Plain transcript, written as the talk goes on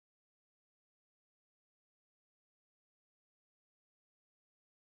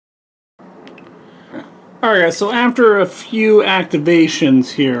Alright guys, so after a few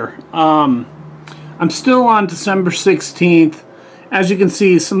activations here, I'm still on December 16th. As you can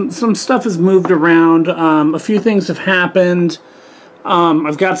see, some stuff has moved around. A few things have happened.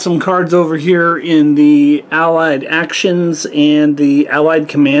 I've got some cards over here in the Allied Actions and the Allied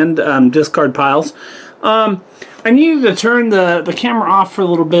Command discard piles. I needed to turn the camera off for a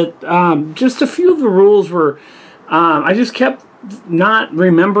little bit. Just a few of the rules were, I just kept not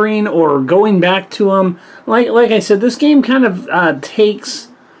remembering or going back to them. Like I said, this game kind of takes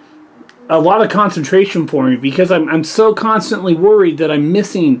a lot of concentration for me because I'm so constantly worried that I'm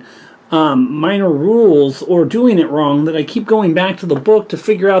missing minor rules or doing it wrong that I keep going back to the book to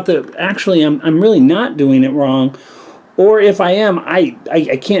figure out that actually I'm really not doing it wrong, or if I am,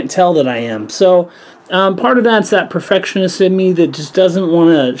 I can't tell that I am. So part of that's that perfectionist in me that just doesn't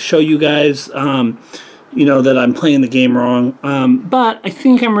want to show you guys you know, that I'm playing the game wrong. But I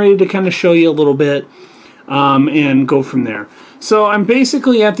think I'm ready to kind of show you a little bit and go from there. So I'm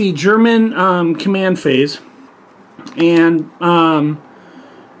basically at the German command phase, and I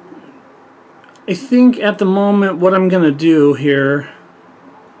think at the moment what I'm going to do here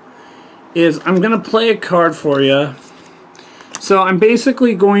is I'm going to play a card for you. So I'm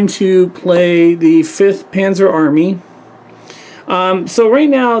basically going to play the 5th Panzer Army. So right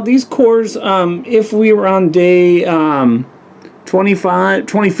now, these cores, if we were on day 25,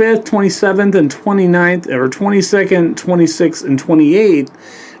 25th, 27th, and 29th, or 22nd, 26th, and 28th,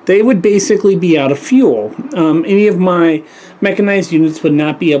 they would basically be out of fuel. Any of my mechanized units would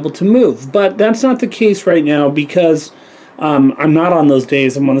not be able to move. But that's not the case right now because I'm not on those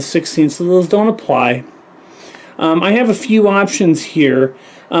days. I'm on the 16th, so those don't apply. I have a few options here,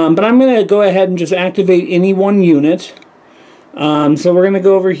 but I'm going to go ahead and just activate any one unit. So we're going to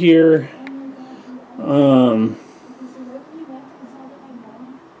go over here.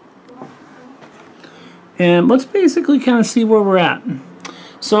 And let's basically kind of see where we're at.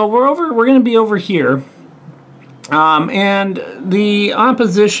 So we're going to be over here. And the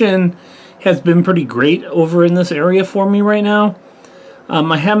opposition has been pretty great over in this area for me right now.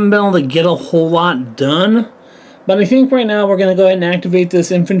 I haven't been able to get a whole lot done, but I think right now we're going to go ahead and activate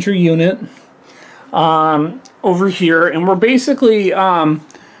this infantry unit over here, and we're basically I'm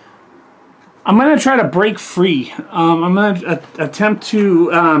going to try to break free. I'm going to attempt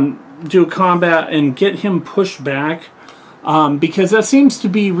to do a combat and get him pushed back, because that seems to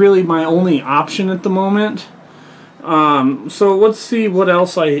be really my only option at the moment. So let's see what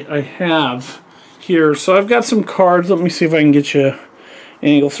else I have here. So I've got some cards. Let me see if I can get you an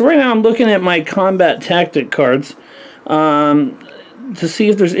angle. So right now I'm looking at my combat tactic cards to see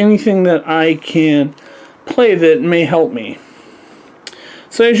if there's anything that I can play that may help me.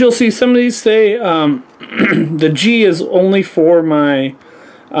 So as you'll see, some of these say the G is only for my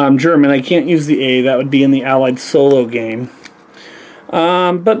German. I can't use the A. That would be in the Allied solo game.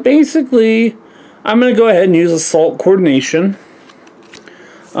 But basically, I'm going to go ahead and use Assault Coordination.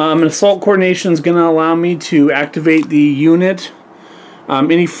 And Assault Coordination is going to allow me to activate the unit,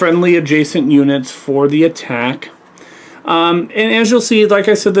 any friendly adjacent units for the attack. And as you'll see, like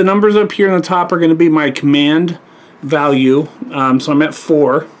I said, the numbers up here on the top are going to be my command value. So I'm at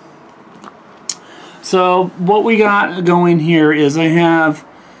 4. So what we got going here is I have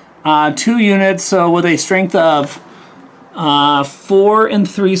 2 units, so with a strength of 4 and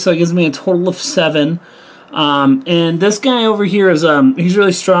 3, so it gives me a total of 7. And this guy over here is he's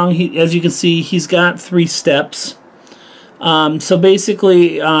really strong. As you can see, he's got 3 steps. So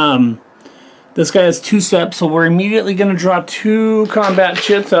basically, this guy has 2 steps, so we're immediately going to draw 2 combat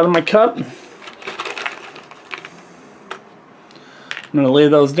chits out of my cup. I'm going to lay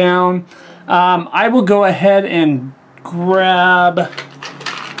those down. I will go ahead and grab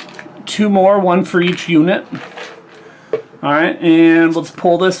 2 more, 1 for each unit. Alright, and let's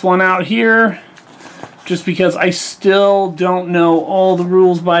pull this one out here, just because I still don't know all the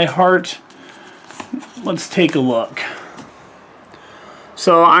rules by heart. Let's take a look.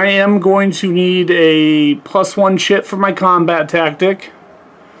 So I am going to need a +1 chit for my combat tactic.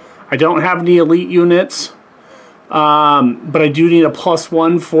 I don't have any elite units, but I do need a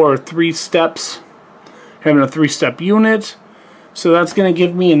 +1 for 3 steps, having a 3-step unit. So that's going to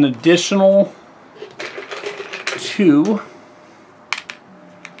give me an additional 2.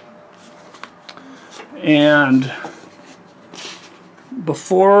 And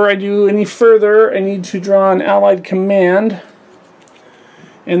before I do any further, I need to draw an Allied command.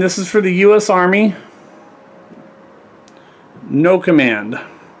 And this is for the U.S. Army. No command.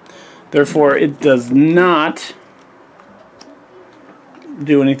 Therefore, it does not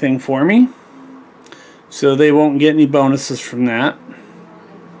do anything for me. So they won't get any bonuses from that.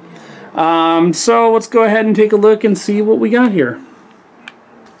 So let's go ahead and take a look and see what we got here.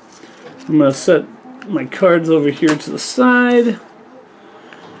 I'm going to set my cards over here to the side.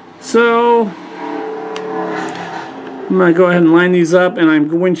 So I'm going to go ahead and line these up, and I'm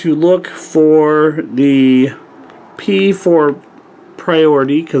going to look for the P for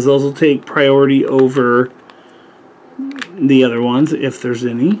priority, because those will take priority over the other ones if there's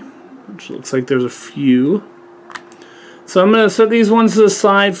any, which looks like there's a few. So I'm going to set these ones to the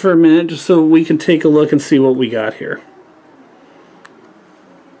side for a minute just so we can take a look and see what we got here.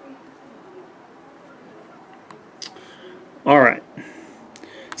 Alright,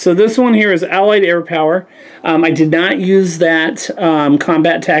 so this one here is Allied Air Power. I did not use that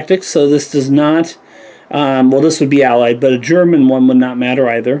combat tactics, so this does not, well, this would be Allied, but a German one would not matter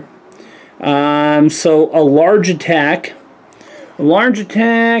either. So a large attack. A large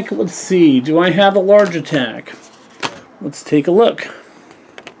attack, let's see, do I have a large attack? Let's take a look.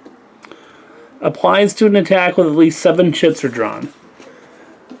 Applies to an attack with at least 7 chits are drawn.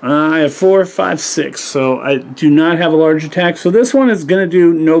 I have 4, 5, 6, so I do not have a large attack. So this one is going to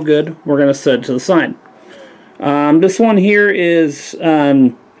do no good. We're going to set it to the side. This one here is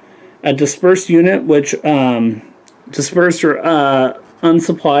a dispersed unit, which dispersed or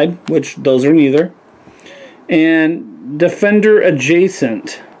unsupplied, which those are neither. And defender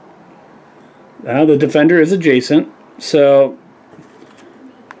adjacent. The defender is adjacent, so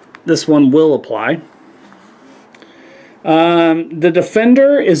this one will apply. The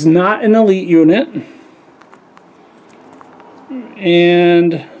defender is not an elite unit,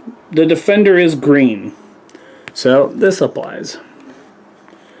 and the defender is green, so this applies.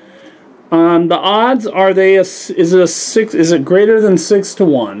 The odds are is it a 6? Is it greater than 6 to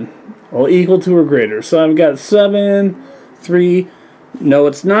 1? Well, equal to or greater. So I've got 7, 3. No,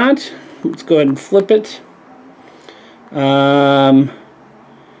 it's not. Let's go ahead and flip it.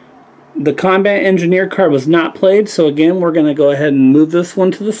 The combat engineer card was not played, so again we're going to go ahead and move this one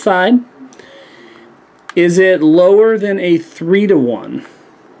to the side. Is it lower than a 3 to 1?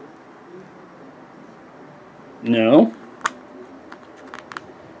 No.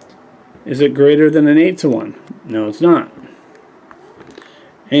 Is it greater than an 8 to 1? No, it's not.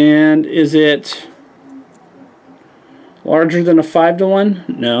 And is it larger than a 5 to 1?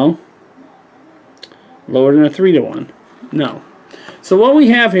 No. Lower than a 3 to 1? No. So what we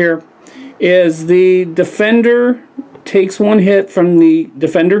have here is the defender takes 1 hit from the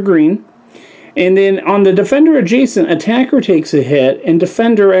defender green, and then on the defender adjacent, attacker takes a hit, and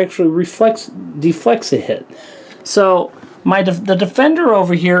defender actually deflects a hit. So the defender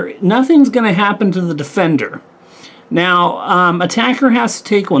over here, nothing's going to happen to the defender. Now, attacker has to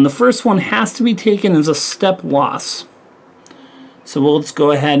take 1. The first one has to be taken as a step loss. So let's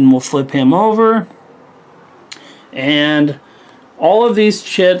go ahead and we'll flip him over, and all of these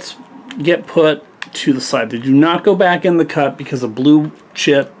chits get put to the side. They do not go back in the cut because a blue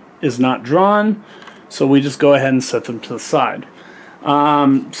chit is not drawn, so we just go ahead and set them to the side.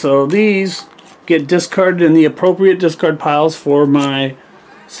 So these get discarded in the appropriate discard piles for my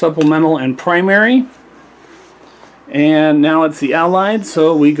supplemental and primary. And now it's the Allied,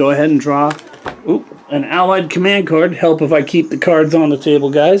 so we go ahead and draw an Allied command card. Help if I keep the cards on the table,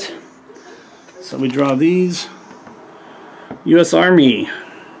 guys. So we draw these. U.S. Army.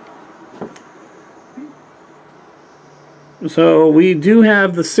 So we do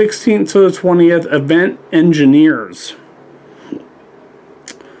have the 16th to the 20th Event Engineers.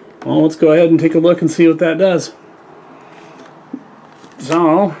 Well, let's go ahead and take a look and see what that does.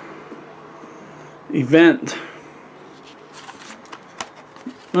 So, event.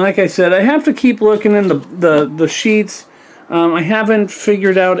 Like I said, I have to keep looking in the sheets. I haven't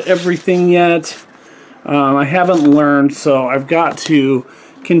figured out everything yet. I haven't learned, so I've got to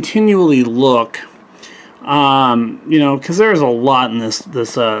continually look. You know, because there's a lot in this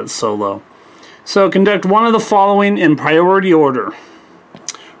solo. So conduct one of the following in priority order.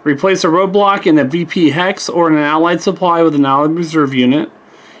 Replace a roadblock in a VP hex or in an allied supply with an allied reserve unit.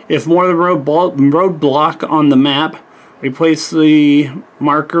 If more than roadblock on the map, replace the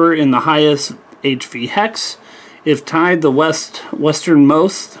marker in the highest HV hex. If tied the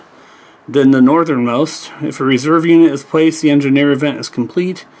westernmost, then the northernmost. If a reserve unit is placed, the engineer event is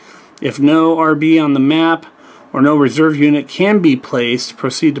complete. If no RB on the map or no reserve unit can be placed,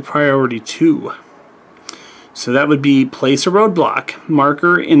 proceed to priority 2. So that would be place a roadblock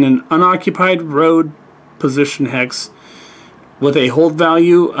marker in an unoccupied road position hex with a hold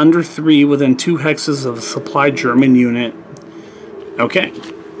value under 3 within 2 hexes of a supplied German unit. Okay,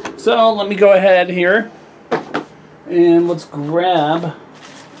 so let me go ahead here and let's grab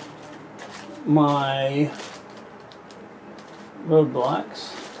my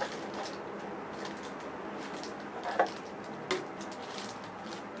roadblocks.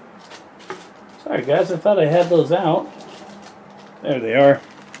 Sorry guys, I thought I had those out. There they are.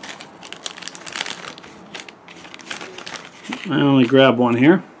 I only grabbed one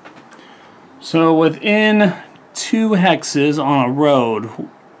here. So within 2 hexes on a road.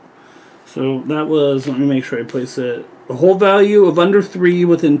 So that was, let me make sure I place it. The whole value of under 3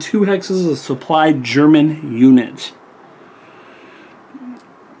 within 2 hexes of supplied German unit.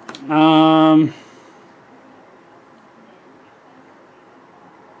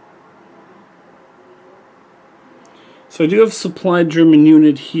 So I do have supplied German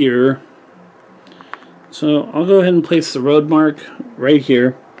unit here. So I'll go ahead and place the road mark right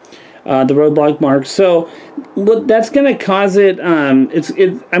here. The roadblock mark. So what that's going to cause it, I'm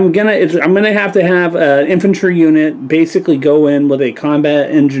gonna have to have an infantry unit basically go in with a combat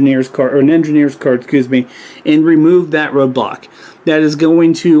engineer's card, or an engineer's card, excuse me, and remove that roadblock. That is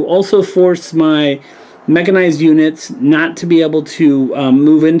going to also force my mechanized units not to be able to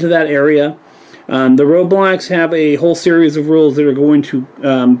move into that area. The roadblocks have a whole series of rules that are going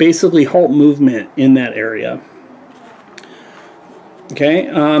to basically halt movement in that area. Okay,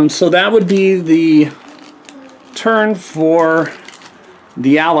 so that would be the turn for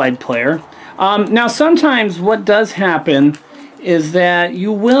the allied player. Now sometimes what does happen is that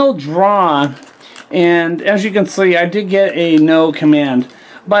you will draw, and as you can see I did get a no command.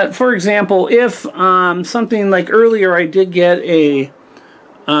 But for example, if something like earlier I did get a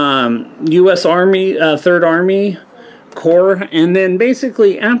U.S. Army, 3rd Army Corps, and then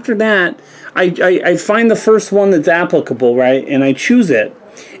basically after that I find the first one that's applicable, right, and I choose it,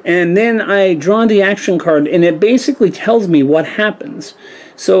 and then I draw the action card, and it basically tells me what happens.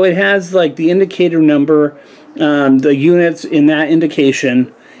 So it has like the indicator number, the units in that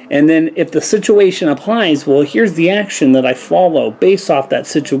indication, and then if the situation applies, well, here's the action that I follow based off that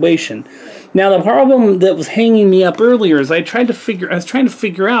situation. Now the problem that was hanging me up earlier is I was trying to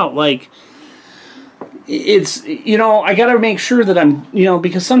figure out, like, it's, you know, I got to make sure that I'm, you know,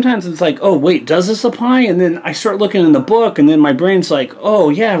 because sometimes it's like, oh, wait, does this apply? And then I start looking in the book, and then my brain's like, oh,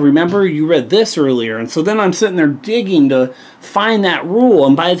 yeah, remember you read this earlier. And so then I'm sitting there digging to find that rule.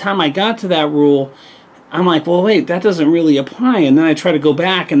 And by the time I got to that rule, I'm like, well, wait, that doesn't really apply. And then I try to go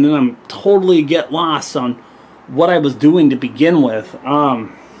back, and then I'm totally get lost on what I was doing to begin with.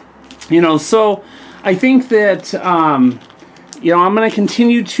 You know, so I think that, you know, I'm going to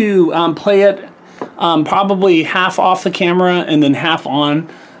continue to play it probably half off the camera and then half on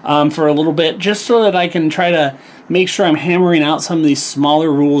for a little bit, just so that I can try to make sure I'm hammering out some of these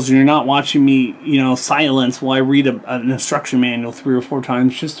smaller rules and you're not watching me, you know, silence while I read an instruction manual 3 or 4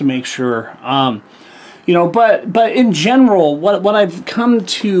 times just to make sure. You know, but in general, what I've come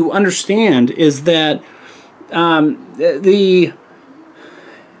to understand is that the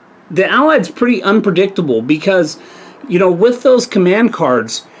Allied's pretty unpredictable because, you know, with those command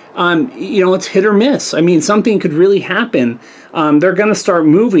cards, you know, it's hit or miss. I mean, something could really happen. They're going to start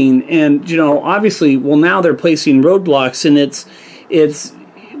moving, and, you know, obviously, well, now they're placing roadblocks, and it's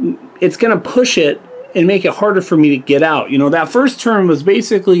going to push it and make it harder for me to get out. You know, that first turn was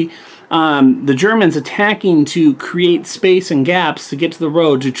basically the Germans attacking to create space and gaps to get to the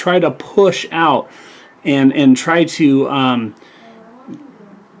road to try to push out and try to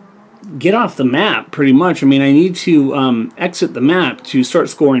get off the map, pretty much. I mean, I need to exit the map to start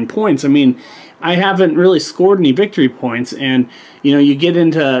scoring points. I mean, I haven't really scored any victory points, and, you know, you get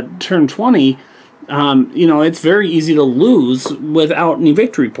into turn 20, you know, it's very easy to lose without any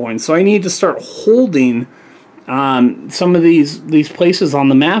victory points. So I need to start holding some of these places on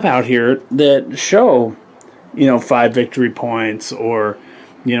the map out here that show, you know, 5 victory points or,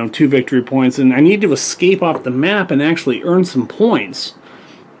 you know, 2 victory points, and I need to escape off the map and actually earn some points.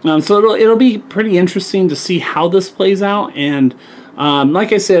 So it'll be pretty interesting to see how this plays out, and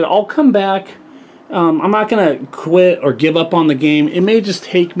like I said, I'll come back. I'm not going to quit or give up on the game. It may just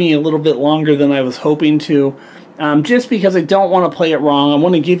take me a little bit longer than I was hoping to, just because I don't want to play it wrong. I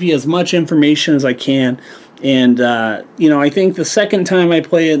want to give you as much information as I can, and you know, I think the second time I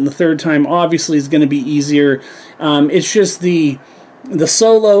play it and the third time obviously is going to be easier. It's just the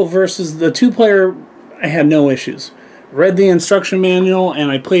solo versus the 2-player, I had no issues. Read the instruction manual,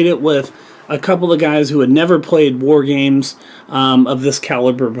 and I played it with a couple of guys who had never played war games of this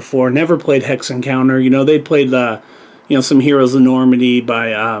caliber before, never played Hex Encounter. You know, they played you know, some Heroes of Normandy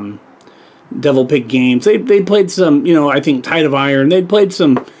by Devil Pig Games. They played some, you know, I think Tide of Iron. They'd played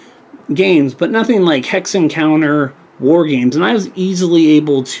some games, but nothing like Hex Encounter war games. And I was easily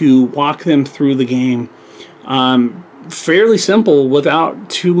able to walk them through the game fairly simple without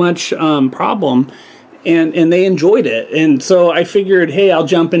too much problem. And they enjoyed it. And so I figured, hey, I'll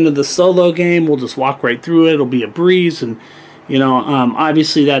jump into the solo game. We'll just walk right through it. It'll be a breeze. And, You know,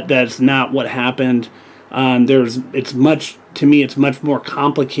 obviously that's not what happened. It's much, to me, it's much more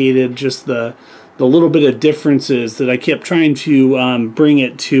complicated. Just the little bit of differences that I kept trying to bring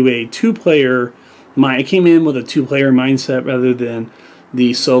it to a two-player. I came in with a two-player mindset rather than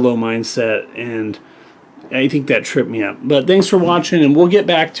the solo mindset, and I think that tripped me up. But thanks for watching, and we'll get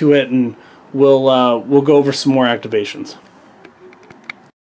back to it, and we'll go over some more activations.